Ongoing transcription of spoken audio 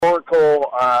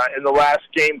Oracle in the last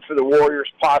game for the Warriors,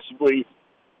 possibly.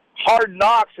 Hard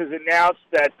Knocks has announced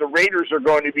that the Raiders are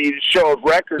going to be the show of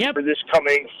record for this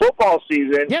coming football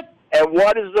season. Yep. And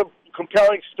what is the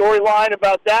compelling storyline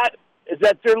about that is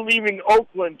that they're leaving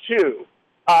Oakland, too,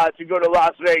 to go to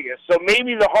Las Vegas. So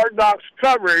maybe the Hard Knocks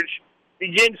coverage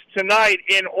begins tonight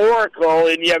in Oracle,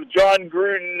 and you have John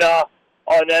Gruden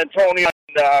on Antonio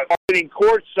sitting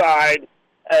courtside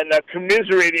and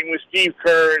commiserating with Steve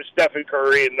Kerr and Stephen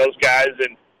Curry and those guys.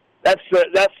 And that's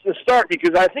the start,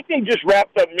 because I think they just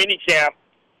wrapped up minicamp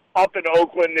up in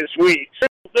Oakland this week. So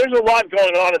there's a lot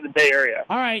going on in the Bay Area.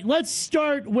 All right, let's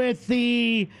start with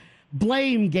the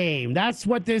blame game. That's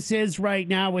what this is right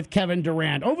now with Kevin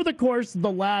Durant. Over the course of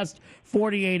the last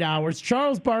 48 hours,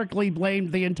 Charles Barkley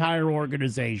blamed the entire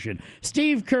organization.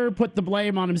 Steve Kerr put the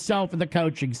blame on himself and the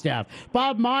coaching staff.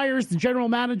 Bob Myers, the general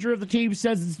manager of the team,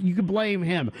 says you can blame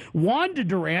him. Wanda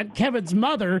Durant, Kevin's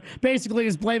mother, basically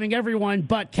is blaming everyone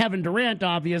but Kevin Durant,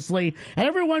 obviously. And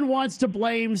everyone wants to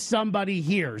blame somebody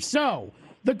here. So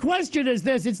the question is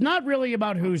this. It's not really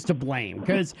about who's to blame,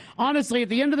 because honestly, at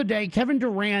the end of the day, Kevin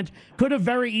Durant could have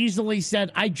very easily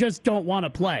said, I just don't want to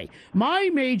play. My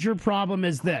major problem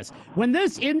is this. When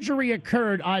this injury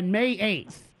occurred on May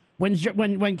 8th,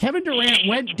 when Kevin Durant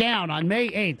went down on May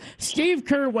 8th, Steve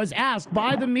Kerr was asked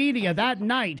by the media that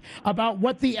night about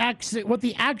what the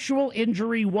actual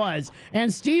injury was,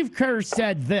 and Steve Kerr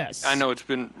said this. I know it's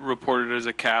been reported as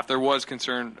a calf. There was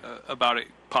concern about it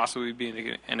possibly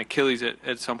being an Achilles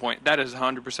at some point. That has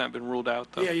 100% been ruled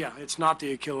out, though. Yeah, it's not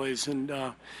the Achilles. And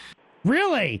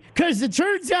Really? Because it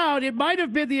turns out it might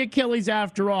have been the Achilles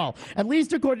after all, at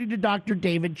least according to Dr.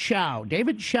 David Chow.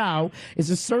 David Chow is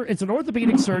an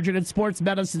orthopedic surgeon in sports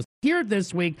medicine here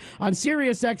this week on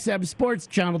Sirius XM Sports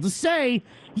Channel to say,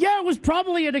 yeah, it was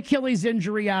probably an Achilles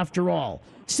injury after all.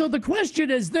 So the question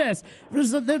is this.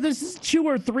 This is two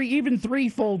or three, even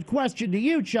threefold question to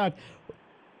you, Chuck.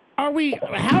 Are we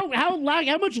how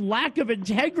much lack of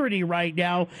integrity right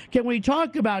now can we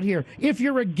talk about here? If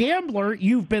you're a gambler,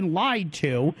 you've been lied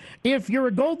to. If you're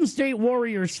a Golden State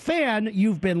Warriors fan,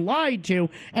 you've been lied to.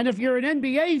 And if you're an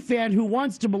NBA fan who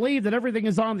wants to believe that everything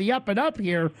is on the up and up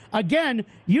here, again,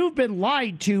 you've been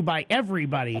lied to by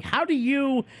everybody. How do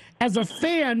you, as a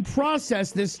fan,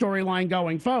 process this storyline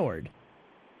going forward?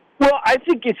 Well, I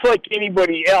think it's like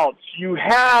anybody else. You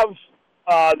have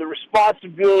the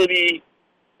responsibility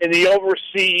and the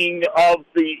overseeing of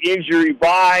the injury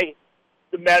by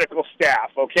the medical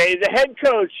staff, okay? The head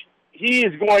coach, he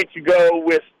is going to go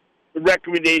with the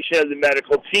recommendation of the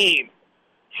medical team.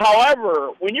 However,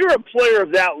 when you're a player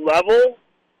of that level,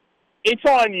 it's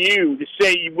on you to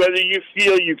say whether you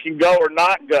feel you can go or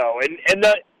not go. And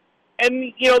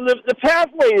the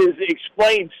pathway is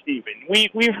explained, Stephen.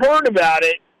 We've heard about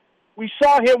it. We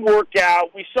saw him work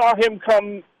out. We saw him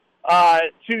come to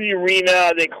the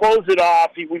arena. They close it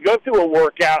off. We go through a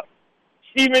workout.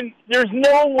 Stephen, there's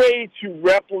no way to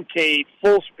replicate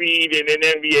full speed in an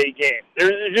NBA game.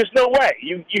 There's just no way.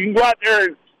 You can go out there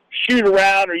and shoot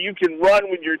around, or you can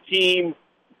run with your team,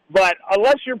 but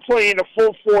unless you're playing a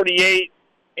full 48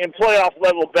 in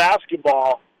playoff-level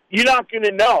basketball, you're not going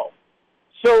to know.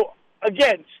 So,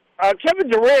 again, Kevin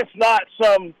Durant's not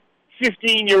some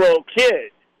 15-year-old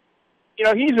kid. You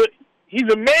know,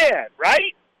 he's a man,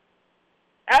 right?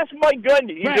 Ask Mike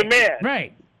Gundy. He's a man.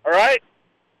 Right. All right?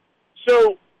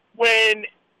 So when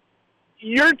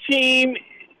your team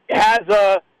has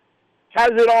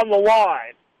it on the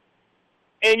line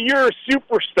and you're a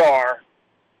superstar,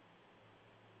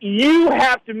 you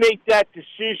have to make that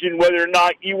decision whether or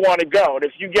not you want to go. And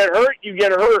if you get hurt, you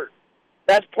get hurt.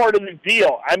 That's part of the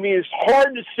deal. I mean, it's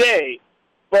hard to say,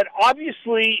 but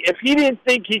obviously if he didn't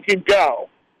think he could go,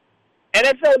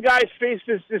 NFL guys face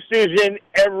this decision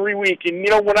every week. And, you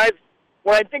know, when I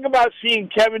think about seeing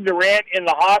Kevin Durant in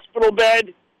the hospital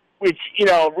bed, which, you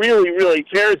know, really, really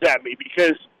tears at me,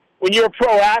 because when you're a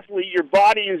pro athlete, your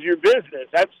body is your business.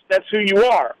 That's who you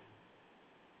are.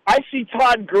 I see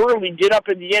Todd Gurley get up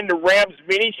at the end of Rams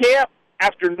minicamp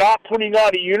after not putting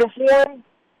on a uniform,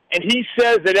 and he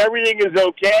says that everything is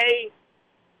okay.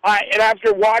 And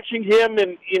after watching him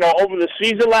and, you know, over the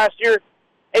season last year,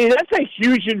 hey, that's a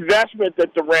huge investment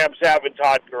that the Rams have in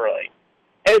Todd Gurley.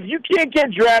 And if you can't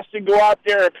get dressed and go out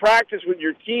there and practice with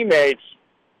your teammates,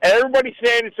 and everybody's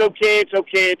saying it's okay,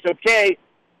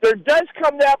 there does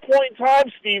come that point in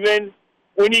time, Stephen,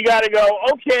 when you got to go,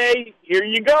 okay, here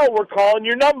you go, we're calling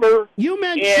your number. You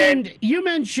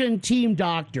mentioned team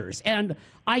doctors, and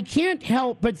I can't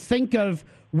help but think of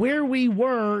where we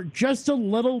were just a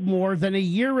little more than a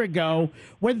year ago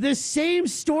when this same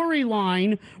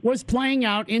storyline was playing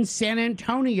out in San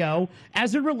Antonio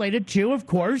as it related to, of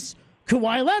course,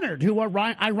 Kawhi Leonard, who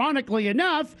ironically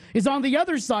enough is on the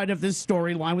other side of this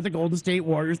storyline with the Golden State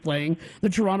Warriors playing the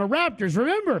Toronto Raptors.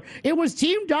 Remember, it was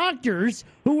team doctors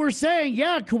who were saying,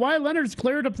 yeah, Kawhi Leonard's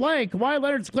clear to play. Kawhi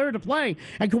Leonard's clear to play.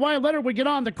 And Kawhi Leonard would get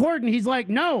on the court and he's like,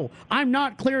 no, I'm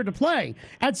not clear to play.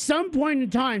 At some point in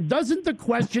time, doesn't the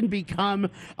question become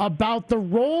about the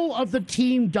role of the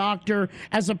team doctor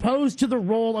as opposed to the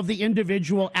role of the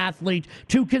individual athlete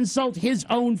to consult his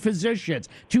own physicians,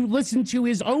 to listen to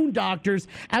his own doctors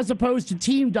as opposed to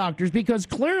team doctors? Because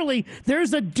clearly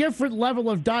there's a different level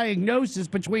of diagnosis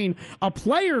between a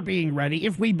player being ready,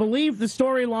 if we believe the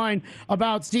storyline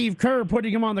about Steve Kerr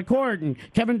putting him on the court and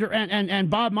Kevin Durant and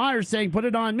Bob Myers saying, put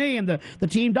it on me, and the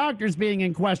team doctors being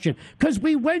in question. Because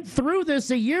we went through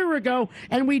this a year ago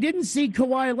and we didn't see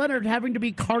Kawhi Leonard having to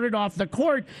be carted off the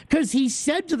court because he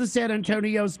said to the San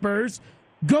Antonio Spurs,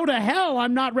 go to hell,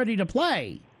 I'm not ready to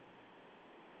play.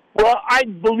 Well, I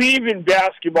believe in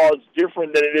basketball is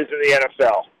different than it is in the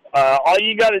NFL. All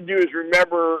you got to do is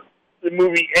remember the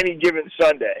movie Any Given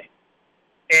Sunday.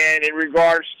 And in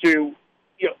regards to,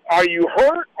 are you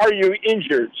hurt? Are you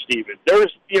injured, Stephen?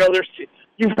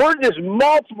 You've heard this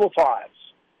multiple times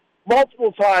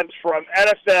from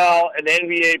NFL and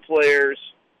NBA players.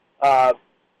 I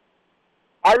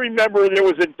remember there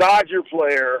was a Dodger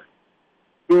player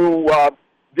who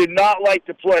did not like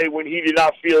to play when he did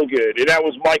not feel good, and that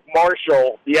was Mike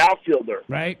Marshall, the outfielder.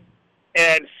 Right.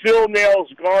 And Phil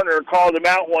Nails Garner called him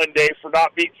out one day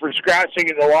for scratching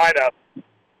in the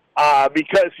lineup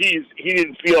because he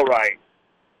didn't feel right.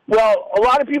 Well, a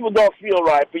lot of people don't feel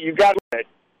right, but you got it,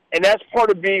 and that's part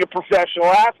of being a professional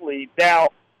athlete. Now,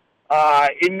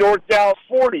 in North Dallas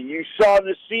 40, you saw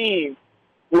the scene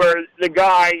where the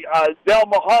guy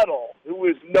Delma Huddle, who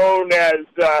was known as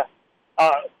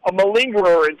a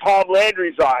malingerer in Tom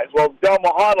Landry's eyes. Well,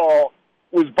 Delma Huddle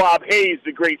was Bob Hayes,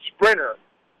 the great sprinter,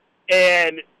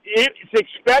 and it's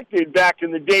expected back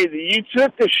in the day that you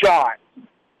took the shot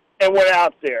and went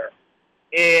out there.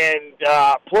 And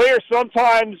players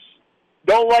sometimes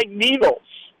don't like needles,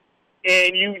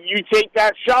 and you take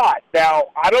that shot. Now,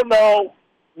 I don't know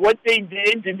what they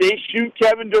did. Did they shoot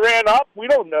Kevin Durant up? We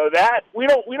don't know that. We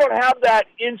don't have that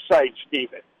insight,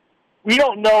 Stephen. We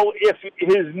don't know if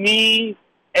his knee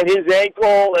and his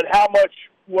ankle and how much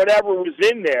whatever was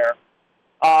in there,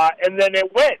 and then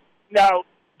it went. Now,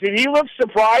 did he look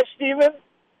surprised, Stephen?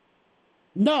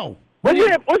 No. Wasn't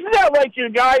that like a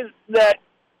guy that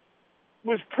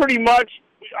was pretty much,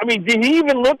 did he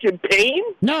even look in pain?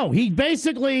 No, he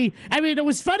basically, it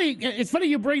was funny. It's funny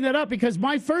you bring that up because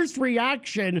my first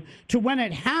reaction to when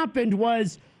it happened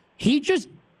was he just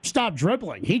stopped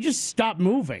dribbling. He just stopped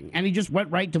moving, and he just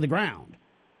went right to the ground.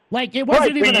 Like, it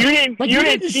wasn't even you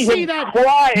didn't see that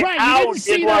cry out. You didn't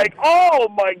see that, like, oh,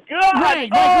 my God.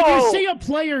 Right. Like, when you see a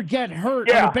player get hurt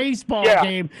in a baseball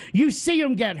game, you see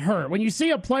him get hurt. When you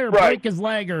see a player break his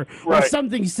leg or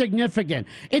something significant,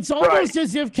 it's almost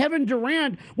as if Kevin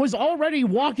Durant was already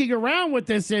walking around with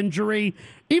this injury,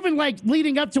 even, like,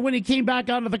 leading up to when he came back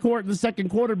onto the court in the second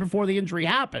quarter before the injury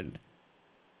happened.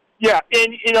 Yeah,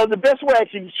 and, the best way I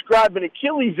can describe an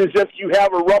Achilles is if you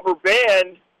have a rubber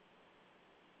band,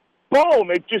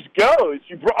 boom, it just goes.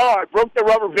 I broke the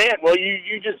rubber band. Well,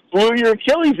 you just blew your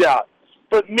Achilles out.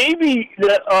 But maybe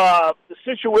the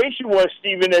situation was,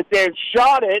 Stephen, that they had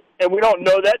shot it, and we don't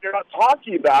know that. They're not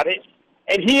talking about it.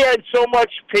 And he had so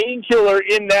much painkiller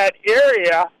in that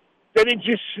area that it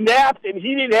just snapped, and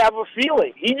he didn't have a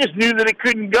feeling. He just knew that it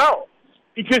couldn't go.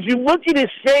 Because you look at his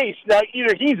face, now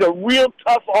either he's a real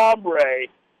tough hombre,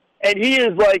 and he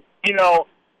is like,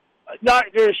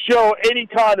 not going to show any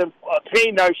kind of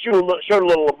pain. Now, he showed a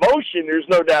little emotion. There's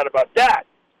no doubt about that.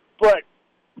 But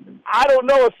I don't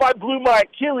know if I blew my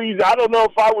Achilles. I don't know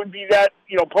if I would be that,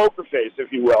 poker face,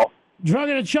 if you will.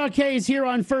 Drugging to Chuck Hayes here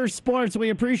on First Sports.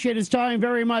 We appreciate his time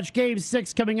very much. Game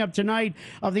 6 coming up tonight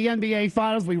of the NBA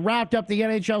Finals. We wrapped up the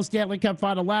NHL Stanley Cup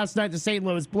Final last night. The St.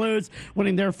 Louis Blues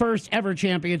winning their first ever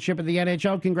championship in the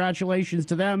NHL. Congratulations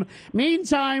to them.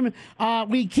 Meantime,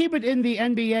 we keep it in the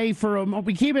NBA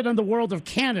we keep it in the world of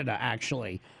Canada,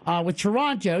 actually. With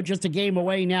Toronto just a game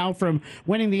away now from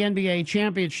winning the NBA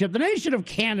championship. The nation of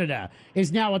Canada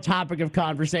is now a topic of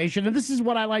conversation, and this is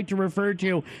what I like to refer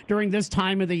to during this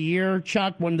time of the year,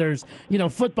 Chuck, when there's,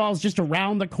 football's just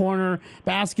around the corner,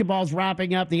 basketball's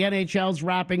wrapping up, the NHL's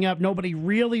wrapping up. Nobody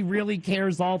really, really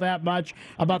cares all that much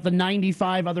about the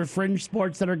 95 other fringe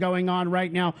sports that are going on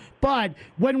right now. But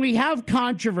when we have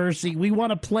controversy, we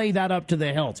want to play that up to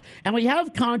the hilt. And we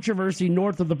have controversy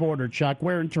north of the border, Chuck,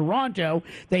 where in Toronto,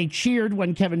 they cheered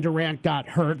when Kevin Durant got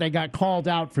hurt. They got called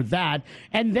out for that.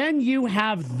 And then you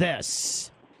have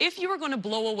this. If you are going to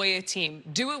blow away a team,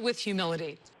 do it with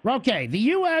humility. Okay, the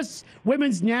U.S.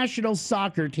 women's national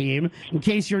soccer team, in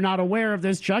case you're not aware of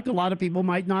this, Chuck, a lot of people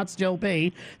might not still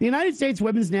be, the United States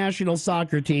women's national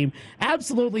soccer team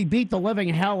absolutely beat the living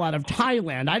hell out of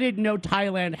Thailand. I didn't know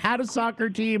Thailand had a soccer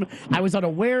team. I was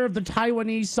unaware of the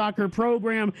Taiwanese soccer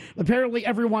program. Apparently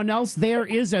everyone else there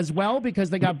is as well because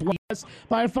they got blown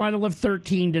by a final of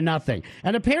 13-0.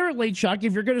 And apparently, Chuck,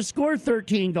 if you're going to score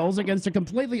 13 goals against a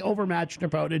completely overmatched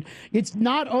opponent, it's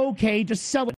not okay to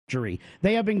celebrate.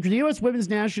 They have been the U.S. women's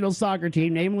national soccer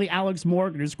team, namely Alex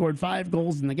Morgan, who scored 5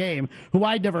 goals in the game, who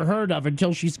I'd never heard of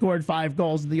until she scored 5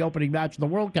 goals in the opening match of the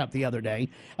World Cup the other day.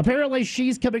 Apparently,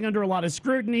 she's coming under a lot of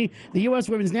scrutiny. The U.S.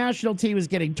 women's national team is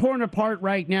getting torn apart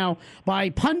right now by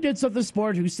pundits of the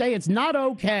sport who say it's not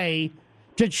okay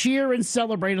to cheer and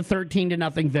celebrate a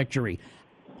 13-0 victory.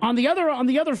 On the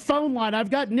other phone line, I've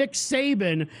got Nick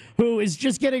Saban, who is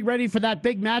just getting ready for that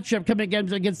big matchup coming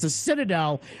against the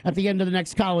Citadel at the end of the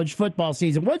next college football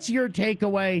season. What's your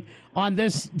takeaway on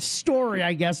this story,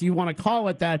 I guess you want to call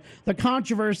it that, the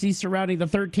controversy surrounding the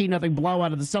 13-0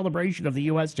 blowout of the celebration of the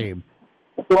U.S. team?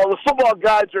 Well, the football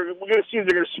guys we're going to see if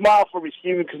they're going to smile for me,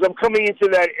 Steven, because I'm coming into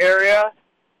that area,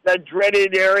 that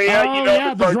dreaded area. Oh, you know,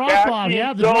 yeah, the drop-off.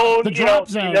 Yeah, the drop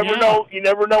zone. You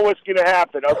never know what's going to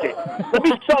happen. Okay, let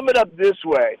me sum it up this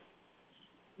way.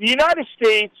 The United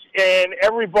States and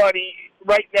everybody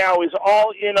right now is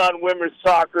all in on women's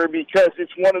soccer because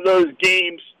it's one of those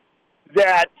games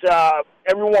that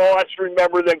everyone wants to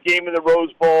remember, the game in the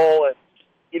Rose Bowl. And,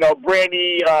 you know,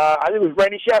 Brandy, I think it was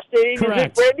Brandy Chastain.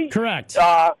 Correct. Is it Brandy? Correct.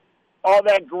 All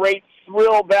that great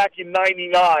thrill back in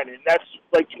 '99, and that's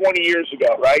like 20 years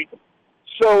ago, right?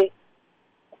 So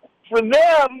for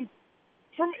them,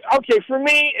 for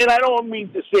me, and I don't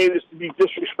mean to say this to be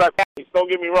disrespectful,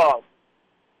 don't get me wrong,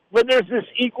 but there's this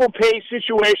equal pay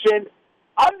situation.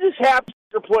 I'm just happy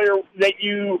as a player that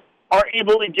you are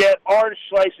able to get orange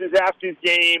slices after the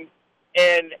game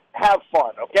and have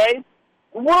fun, okay?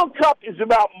 The World Cup is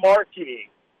about marketing,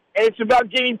 and it's about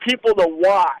getting people to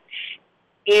watch.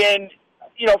 And,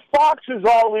 you know, Fox is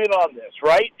all in on this,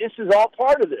 right? This is all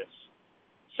part of this.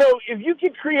 So if you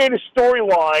can create a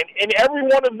storyline, and every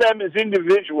one of them is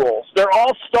individuals, they're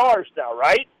all stars now,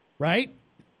 right? Right.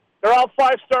 They're all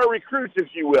 5-star recruits, if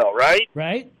you will, right?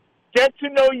 Right. Get to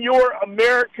know your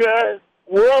America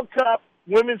World Cup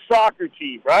women's soccer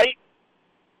team, right?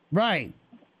 Right.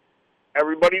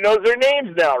 Everybody knows their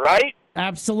names now, right?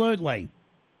 Absolutely.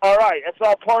 All right, that's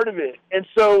all part of it. And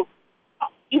so,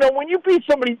 you know, when you beat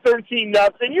somebody 13-0,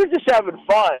 you're just having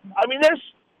fun. I mean, there's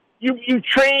you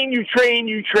train.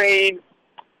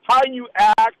 How you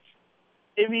act.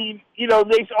 I mean, you know,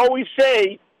 they always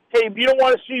say, hey, if you don't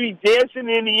want to see me dancing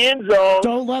in the end zone,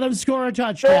 don't let him score a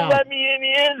touchdown. Don't let me in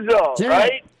the end zone,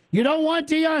 right? You don't want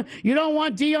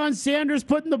Deion Sanders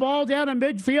putting the ball down in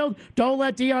midfield. Don't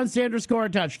let Deion Sanders score a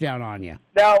touchdown on you.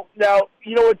 Now,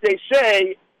 you know what they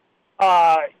say,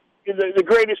 the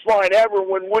greatest line ever,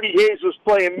 when Woody Hayes was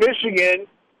playing Michigan,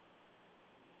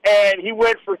 and he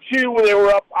went for 2 when they were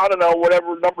up, I don't know,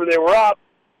 whatever number they were up,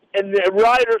 and the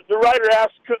writer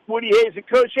asked Woody Hayes and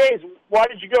Coach Hayes, why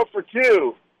did you go for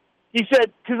 2? He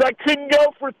said, because I couldn't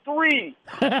go for 3.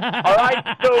 All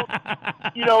right? So,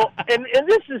 you know, and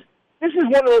this is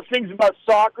one of those things about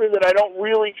soccer that I don't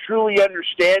really, truly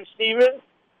understand, Steven,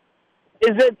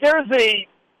 is that there's a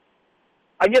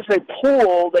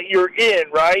pool that you're in,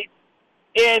 right?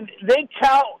 And they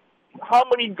count how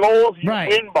many goals you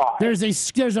win by. There's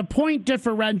a point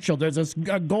differential. There's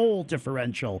a goal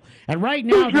differential. And right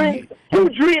now... Who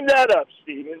dreamed that up,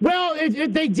 Steven? Well,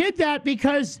 they did that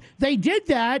because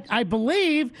I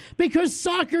believe, because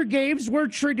soccer games were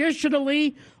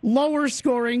traditionally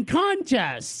lower-scoring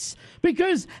contests.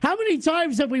 Because how many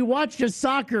times have we watched a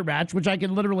soccer match, which I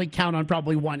can literally count on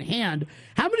probably one hand,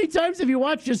 how many times have you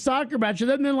watched a soccer match and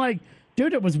then been like,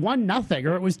 dude, it was 1-0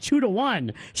 or it was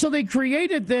 2-1. So they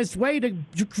created this way to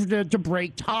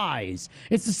break ties.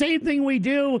 It's the same thing we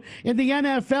do in the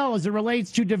NFL as it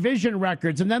relates to division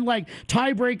records. And then like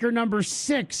tiebreaker number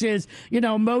 6 is, you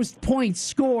know, most points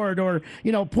scored, or,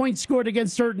 you know, points scored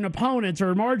against certain opponents,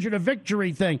 or margin of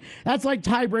victory thing. That's like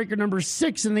tiebreaker number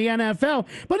 6 in the NFL,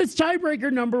 but it's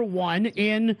tiebreaker number 1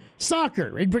 in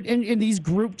soccer in these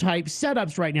group type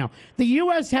setups right now. The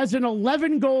U.S. has an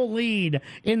 11-goal lead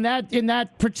in that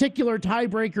that particular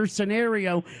tiebreaker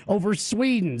scenario over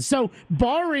Sweden. So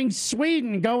barring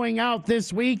Sweden going out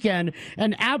this weekend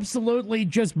and absolutely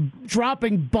just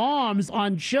dropping bombs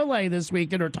on Chile this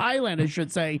weekend, or Thailand, I should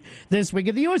say, this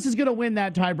weekend, the U.S. is going to win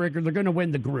that tiebreaker. They're going to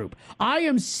win the group. I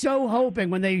am so hoping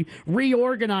when they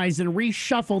reorganize and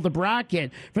reshuffle the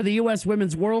bracket for the U.S.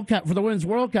 Women's World Cup,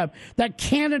 that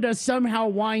Canada somehow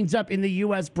winds up in the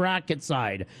U.S. bracket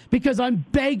side, because I'm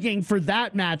begging for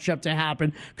that matchup to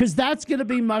happen, because that's going to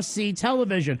be must-see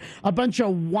television. A bunch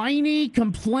of whiny,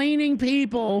 complaining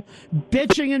people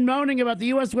bitching and moaning about the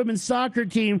U.S. women's soccer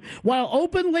team while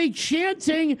openly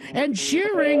chanting and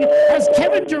cheering as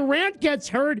Kevin Durant gets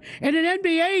hurt in an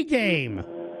NBA game.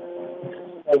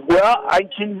 Well, I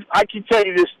can tell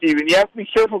you this, Stephen. You have to be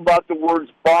careful about the words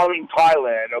bombing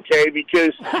Thailand, okay?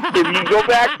 Because if you go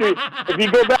back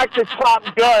to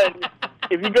Top Gun,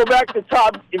 if you go back to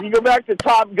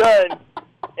Top Gun,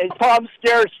 and Tom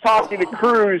Skerritt's talking to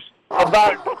Cruise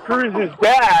about Cruise's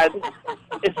dad,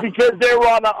 it's because they were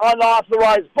on an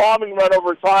unauthorized bombing run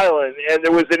over Thailand, and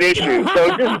there was an issue.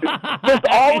 So just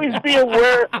always be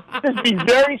aware. Just be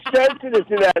very sensitive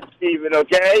to that, Stephen.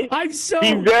 Okay? I'm so.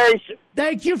 Be very.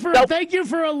 Thank you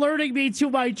for alerting me to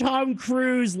my Tom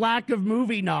Cruise lack of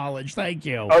movie knowledge. Thank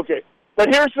you. Okay,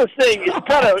 but here's the thing. It's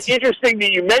kind of interesting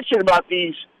that you mentioned about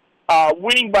these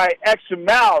winning by X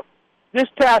amount. This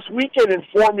past weekend in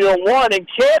Formula One, in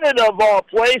Canada of all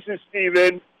places,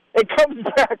 Stephen, it comes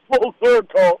back full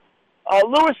circle.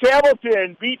 Lewis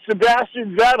Hamilton beat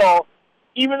Sebastian Vettel.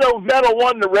 Even though Vettel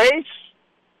won the race,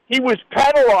 he was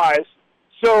penalized,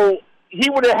 so he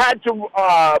would have had to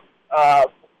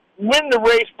win the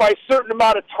race by a certain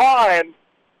amount of time.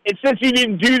 And since he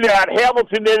didn't do that,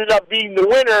 Hamilton ended up being the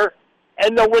winner.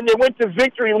 And then when they went to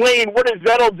victory lane, what did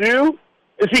Vettel do?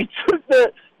 Is he took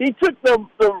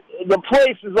the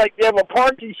places, like they have a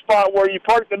parking spot where you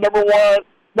park the number 1,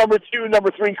 number 2, number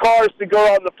 3 cars to go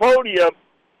on the podium.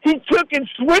 He took and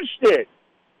switched it.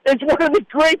 It's one of the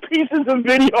great pieces of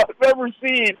video I've ever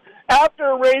seen. After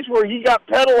a race where he got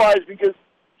penalized because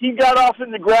he got off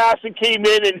in the grass and came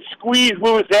in and squeezed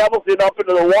Lewis Hamilton up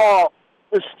into the wall,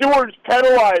 the stewards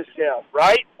penalized him,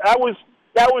 right? That was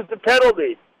the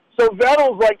penalty. So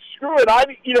Vettel's like, screw it. I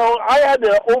had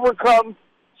to overcome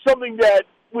something that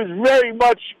was very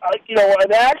much,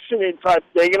 an accident type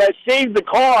thing, and I saved the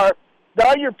car.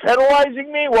 Now you're penalizing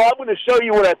me? Well, I'm going to show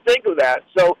you what I think of that.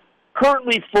 So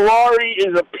currently Ferrari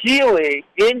is appealing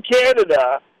in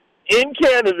Canada,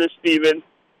 Stephen,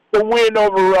 the win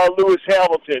over Lewis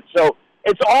Hamilton. So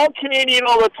it's all Canadian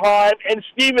all the time. And,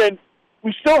 Stephen,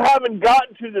 we still haven't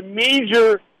gotten to the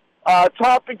major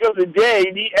topic of the day,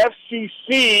 the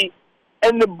FCC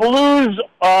and the Blues'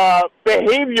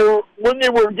 behavior when they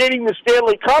were getting the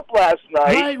Stanley Cup last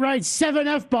night. Right. 7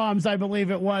 F-bombs, I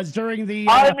believe it was, during the...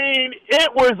 I mean,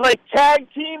 it was like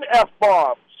tag team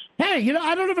F-bombs. Hey,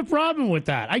 I don't have a problem with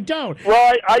that. I don't.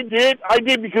 Well, I did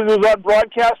because it was on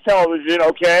broadcast television,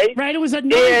 okay? Right, it was at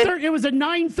 9:30. It was at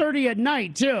 9:30 at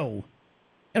night, too.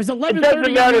 It was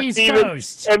 11:30 on the East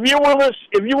Coast. If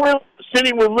you were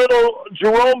sitting with little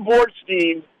Jerome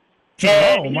Bortstein...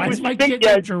 Jerome? Why is my kid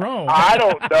named Jerome? I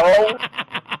don't know.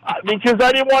 Because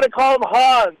I didn't want to call him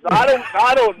Hans.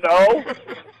 I don't know.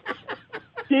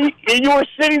 And you were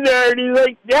sitting there, and he's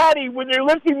like, Daddy, when they're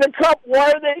lifting the cup,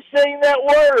 why are they saying that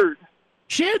word?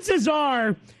 Chances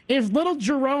are, if little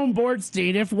Jerome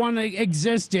Bortstein, if one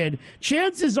existed,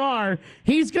 chances are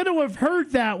he's going to have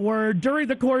heard that word during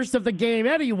the course of the game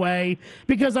anyway,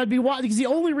 because because the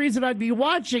only reason I'd be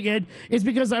watching it is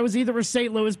because I was either a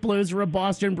St. Louis Blues or a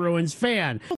Boston Bruins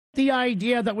fan. The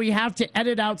idea that we have to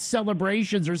edit out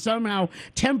celebrations or somehow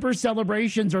temper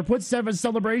celebrations or put 7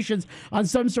 celebrations on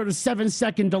some sort of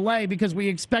 7-second delay because we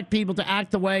expect people to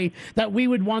act the way that we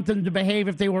would want them to behave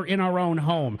if they were in our own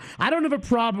home. I don't have a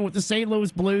problem with the St. Louis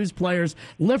Blues players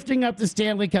lifting up the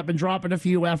Stanley Cup and dropping a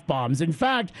few F-bombs. In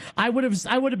fact, I would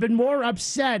have been more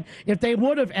upset if they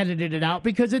would have edited it out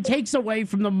because it takes away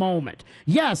from the moment.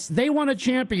 Yes, they won a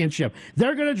championship.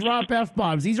 They're going to drop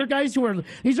F-bombs. These are guys who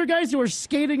are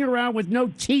skating around with no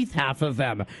teeth, half of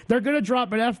them. They're going to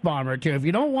drop an F-bomb or two. If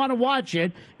you don't want to watch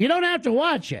it, you don't have to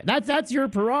watch it. That's your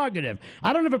prerogative.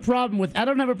 I don't have a problem with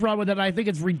that. I think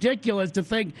it's ridiculous to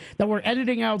think that we're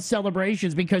editing out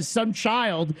celebrations because some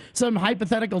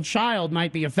hypothetical child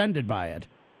might be offended by it.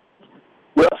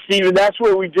 Well, Stephen, that's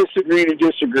where we disagree to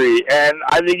disagree. And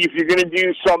I think if you're going to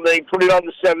do something, put it on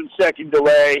the 7-second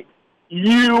delay.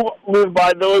 You live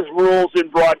by those rules in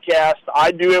broadcast.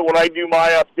 I do it when I do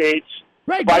my updates.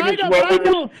 Right,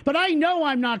 but I know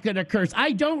I'm not going to curse.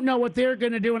 I don't know what they're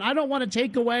going to do, and I don't want to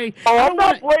take away. I'm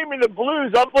not blaming the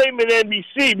Blues. I'm blaming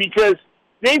NBC because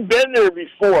they've been there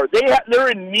before. They're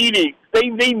in meetings.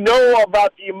 They know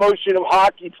about the emotion of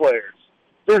hockey players.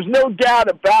 There's no doubt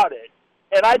about it.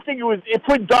 And I think it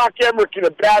put Doc Emmerich in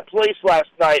a bad place last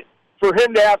night for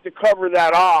him to have to cover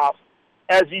that off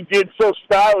as he did so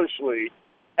stylishly.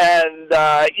 And,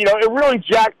 it really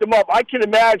jacked them up. I can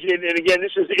imagine, and again,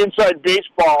 this is inside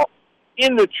baseball,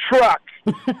 in the truck,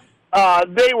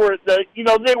 they were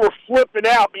flipping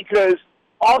out because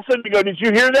all of a sudden they go, "Did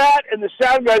you hear that?" And the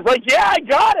sound guy's like, "Yeah, I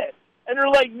got it." And they're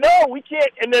like, "No, we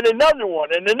can't." And then another one,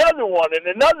 and another one, and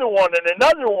another one, and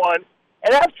another one.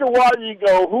 And after a while, you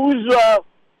go,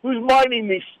 "Who's minding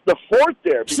the fort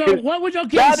there?" Because so what would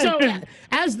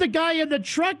as the guy in the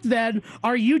truck, then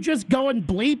are you just going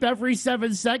bleep every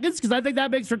 7 seconds? Because I think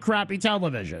that makes for crappy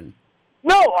television.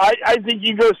 No, I think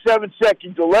you go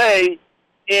 7-second delay,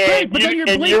 and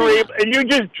you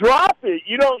just drop it.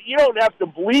 You don't have to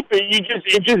bleep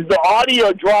it. The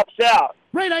audio drops out.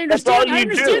 Right, I understand. I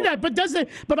understand that, but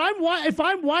if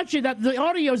I'm watching that, the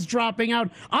audio's dropping out.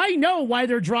 I know why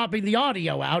they're dropping the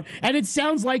audio out, and it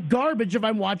sounds like garbage if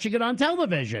I'm watching it on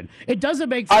television. It doesn't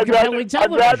make for compelling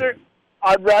television.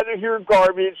 I'd rather hear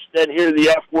garbage than hear the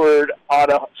F word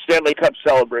on a Stanley Cup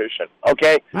celebration.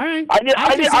 Okay. All right. I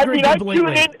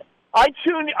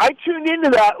tuned into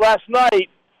that last night,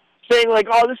 saying like,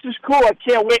 "Oh, this is cool. I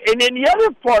can't wait." And then the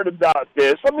other part about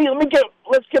this,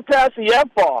 let's get past the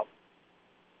F-bomb.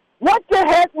 What the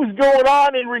heck was going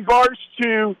on in regards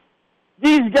to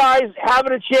these guys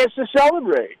having a chance to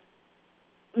celebrate?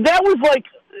 That was like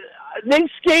they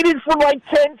skated for like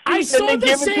 10 feet. I saw and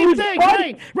they the same thing.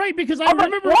 Right, because I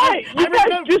remember. Why? You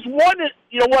guys just wanted.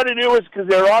 You know what it was? Because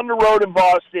they're on the road in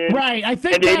Boston. Right, I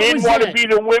think and they didn't want to be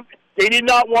the women. They did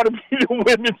not want to be the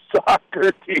women's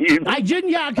soccer team. I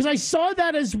didn't, because I saw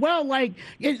that as well. I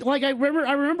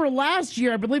remember last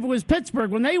year, I believe it was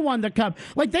Pittsburgh when they won the cup.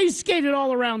 Like they skated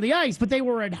all around the ice, but they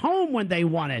were at home when they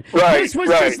won it. Right,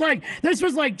 this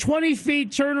was like 20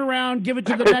 feet, turn around, give it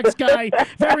to the next guy.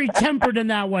 Very tempered in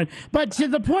that one. But to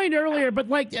the point earlier, but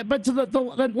to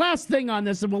the last thing on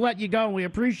this, and we'll let you go. And we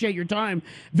appreciate your time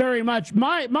very much.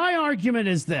 My argument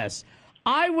is this: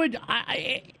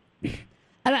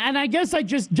 And I guess I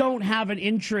just don't have an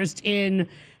interest in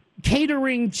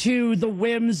catering to the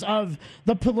whims of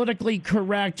the politically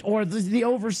correct or the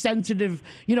oversensitive,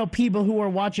 people who are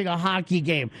watching a hockey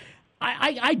game.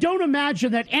 I don't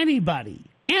imagine that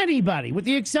anybody, with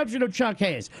the exception of Chuck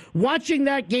Hayes, watching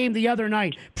that game the other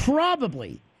night,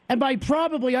 probably, and by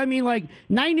probably I mean like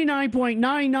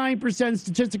 99.99%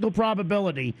 statistical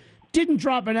probability, didn't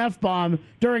drop an F-bomb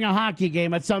during a hockey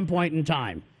game at some point in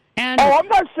time. I'm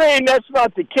not saying that's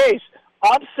not the case.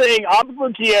 I'm saying I'm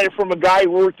looking at it from a guy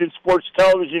who worked in sports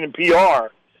television and PR,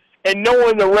 and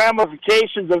knowing the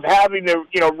ramifications of having to,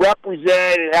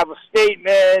 represent and have a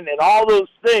statement and all those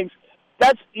things.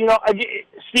 That's,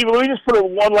 Steven, let me just put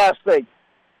one last thing.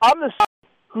 I'm the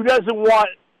who doesn't want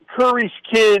Curry's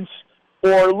kids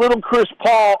or little Chris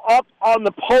Paul up on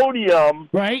the podium,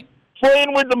 right,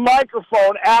 playing with the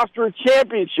microphone after a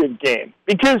championship game,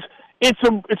 because it's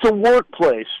a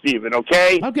workplace, Stephen,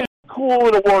 okay? Okay. Cool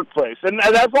in a workplace. And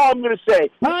that's all I'm going to say.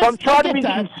 No, so I'm trying to be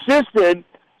consistent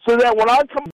so that when I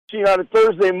come to you on a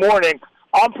Thursday morning,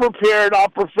 I'm prepared, I'm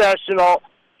professional,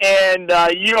 and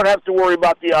you don't have to worry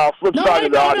about the flip side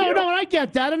of the audio. No, I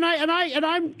get that, and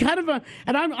I'm kind of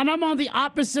I'm on the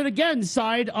opposite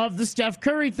side of the Steph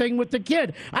Curry thing with the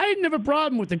kid. I didn't have a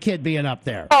problem with the kid being up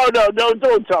there. Oh no,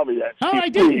 don't tell me that. Oh, I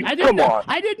didn't. I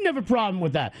didn't have a problem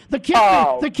with that. The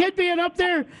kid being up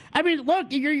there. I mean, look,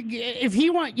 if he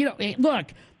want, look.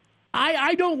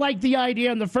 I don't like the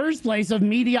idea in the first place of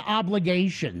media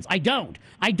obligations. I don't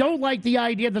like the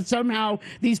idea that somehow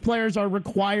these players are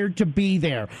required to be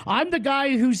there. I'm the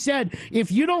guy who said,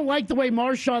 if you don't like the way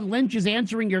Marshawn Lynch is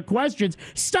answering your questions,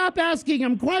 stop asking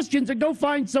him questions and go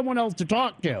find someone else to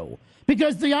talk to.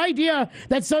 Because the idea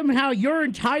that somehow your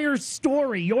entire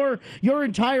story, your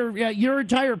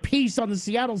entire piece on the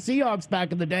Seattle Seahawks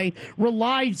back in the day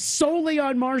relied solely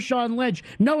on Marshawn Lynch,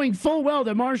 knowing full well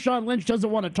that Marshawn Lynch doesn't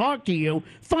want to talk to you,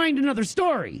 find another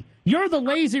story. You're the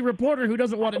lazy reporter who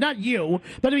doesn't want to, not you,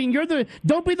 but I mean,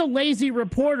 don't be the lazy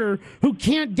reporter who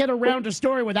can't get around a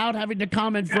story without having to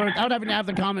have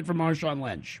the comment from Marshawn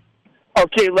Lynch.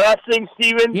 Okay, last thing,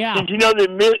 Steven. Yeah. Did you know that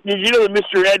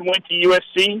Mr. Ed went to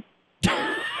USC?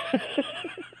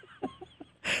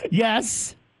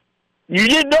 Yes. You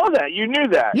didn't know that. You knew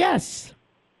that. Yes.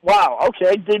 Wow.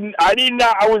 Okay.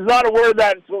 I was not aware of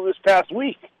that until this past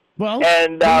week. Well,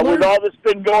 and with all that's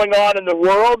been going on in the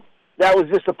world, that was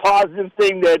just a positive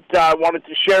thing that I wanted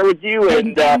to share with you.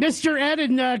 And Mr. Ed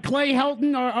and Clay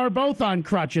Helton are both on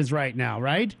crutches right now,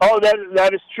 right? Oh,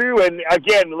 that is true. And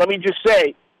again, let me just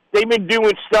say, they've been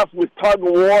doing stuff with tug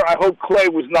of war. I hope Clay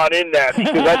was not in that,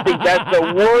 because I think that's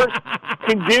the worst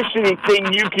conditioning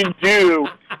thing you can do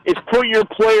is put your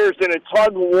players in a tug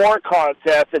of war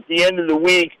contest at the end of the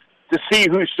week to see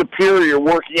who's superior,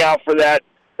 working out for that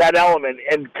element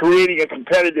and creating a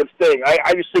competitive thing.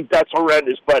 I just think that's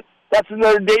horrendous. But that's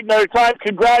another date, another time.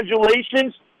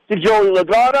 Congratulations to Joey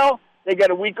Logano. They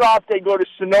got a week off. They go to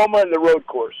Sonoma and the road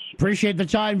course. Appreciate the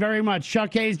time very much.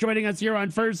 Chuck Hayes joining us here on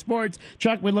First Sports.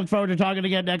 Chuck, we look forward to talking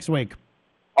again next week.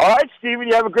 All right, Steven,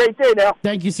 you have a great day now.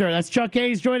 Thank you, sir. That's Chuck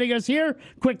Hayes joining us here.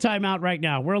 Quick timeout right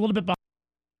now. We're a little bit behind.